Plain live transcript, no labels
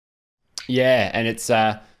Yeah, and it's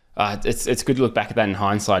good to look back at that in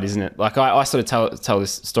hindsight, isn't it? Like I sort of tell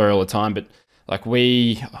this story all the time, but like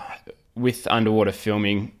we with underwater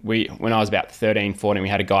filming, we when I was about 13, 14, we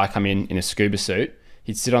had a guy come in a scuba suit.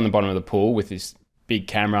 He'd sit on the bottom of the pool with this big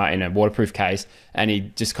camera in a waterproof case, and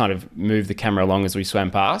he'd just kind of move the camera along as we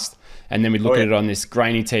swam past, and then we'd look Oh at yeah. it on this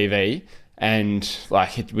grainy TV, and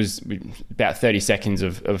like it was about 30 seconds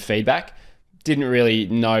of feedback. Didn't really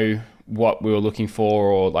know what we were looking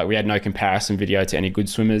for, or like we had no comparison video to any good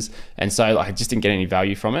swimmers, and so like I just didn't get any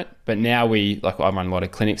value from it. But now I run a lot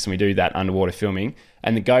of clinics and we do that underwater filming,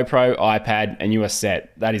 and the GoPro, iPad, and you are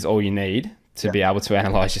set. That is all you need to Yeah. be able to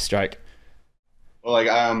analyze your stroke. Well,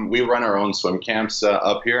 like we run our own swim camps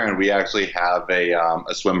up here, and we actually have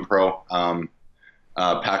a swim pro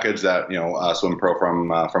package that swim pro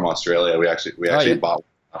from Australia. We Oh actually yeah. bought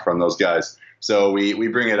from those guys. So we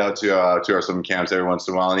bring it out to our swim camps every once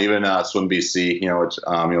in a while, and even Swim BC, which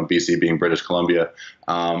BC being British Columbia,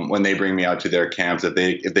 when they bring me out to their camps, if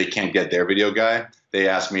they can't get their video guy, they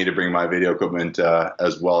ask me to bring my video equipment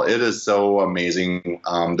as well. It is so amazing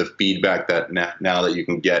the feedback that now that you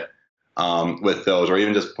can get with those, or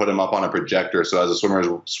even just put them up on a projector. So as the swimmers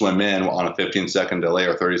swim in on a 15-second delay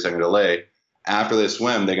or 30-second delay, after they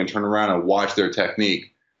swim, they can turn around and watch their technique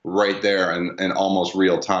right there in almost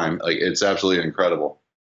real time. Like it's absolutely incredible.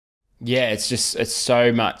 Yeah, it's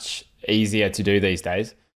so much easier to do these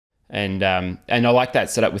days, and I like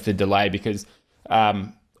that setup with the delay because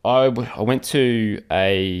I went to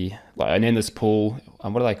an endless pool.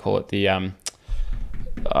 What do they call it? Anyway,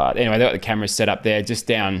 they got the cameras set up there, just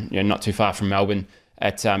down, not too far from Melbourne,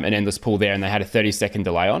 at an endless pool there, and they had a 30-second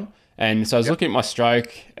delay on. And so I was looking at my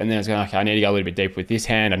stroke, and then I was going, okay, I need to go a little bit deeper with this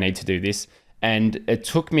hand. I need to do this, and it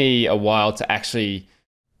took me a while to actually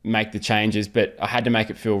make the changes, but I had to make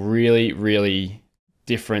it feel really, really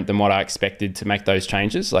different than what I expected to make those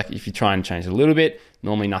changes. Like if you try and change it a little bit,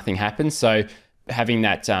 normally nothing happens. So having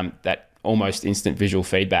that almost instant visual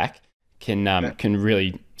feedback can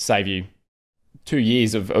really save you 2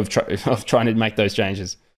 years of trying to make those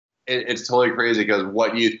changes. It's totally crazy because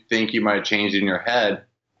what you think you might change in your head,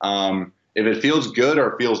 if it feels good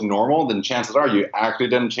or feels normal, then chances are you actually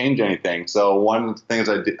didn't change anything. So one of the things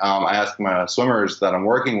I ask my swimmers that I'm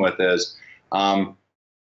working with is,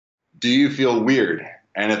 do you feel weird?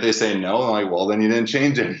 And if they say no, I'm like, well, then you didn't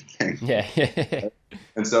change anything. Yeah.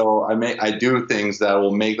 And so I do things that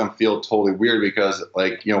will make them feel totally weird because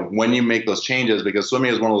when you make those changes, because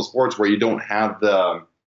swimming is one of those sports where you don't have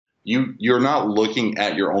you're not looking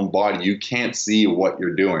at your own body. You can't see what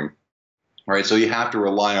you're doing. Right. So you have to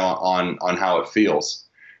rely on how it feels.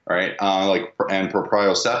 Right. And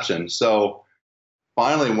proprioception. So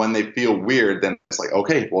finally, when they feel weird, then it's like,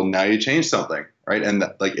 okay, well, now you change something. Right. And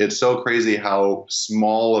it's so crazy how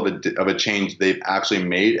small of a change they've actually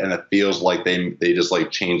made. And it feels like they just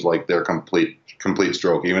changed their complete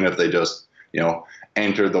stroke, even if they just,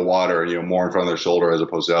 entered the water, more in front of their shoulder as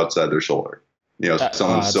opposed to outside their shoulder.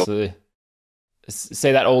 Someone's so. Absolutely.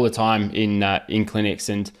 See that all the time in clinics,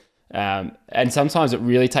 and sometimes it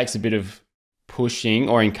really takes a bit of pushing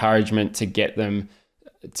or encouragement to get them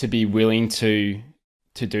to be willing to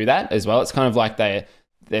do that as well. It's kind of like they're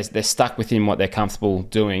stuck within what they're comfortable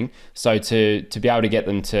doing. So to be able to get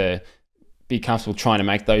them to be comfortable trying to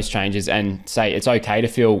make those changes and say it's okay to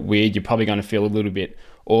feel weird, you're probably going to feel a little bit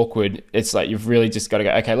awkward. It's like you've really just got to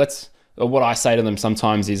go, okay, what I say to them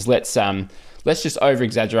sometimes is let's just over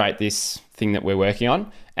exaggerate this thing that we're working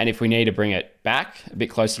on. And if we need to bring it back a bit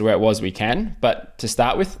closer to where it was, we can. But to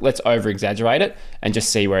start with, let's over exaggerate it and just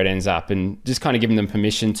see where it ends up, and just kind of giving them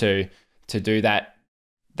permission to do that.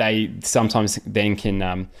 They sometimes then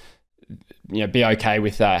can be okay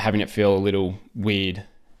with having it feel a little weird.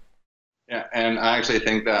 Yeah, and I actually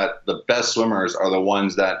think that the best swimmers are the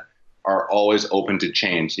ones that are always open to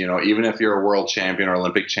change. Even if you're a world champion or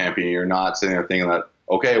Olympic champion, you're not sitting there thinking that,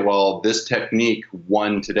 okay, well, this technique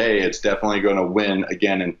won today, it's definitely going to win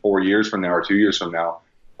again in 4 years from now or 2 years from now.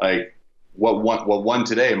 Like what won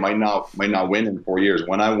today might not win in 4 years.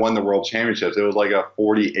 When I won the world championships, it was like a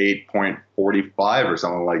 48.45 or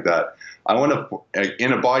something like that. I won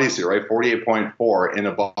in a bodysuit, right? 48.4 in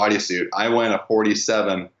a bodysuit. I went a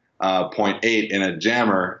 47.8 in a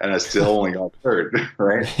jammer, and I still only got third,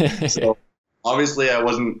 right? So obviously I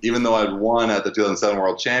wasn't, even though I'd won at the 2007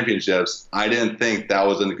 World Championships, I didn't think that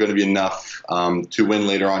was going to be enough to win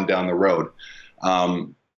later on down the road.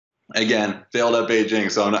 Again, failed at Beijing,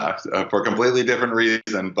 so not, for a completely different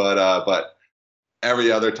reason. But every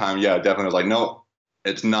other time, yeah, definitely was like, no,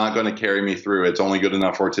 it's not going to carry me through. It's only good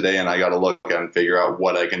enough for today, and I got to look and figure out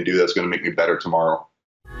what I can do that's going to make me better tomorrow.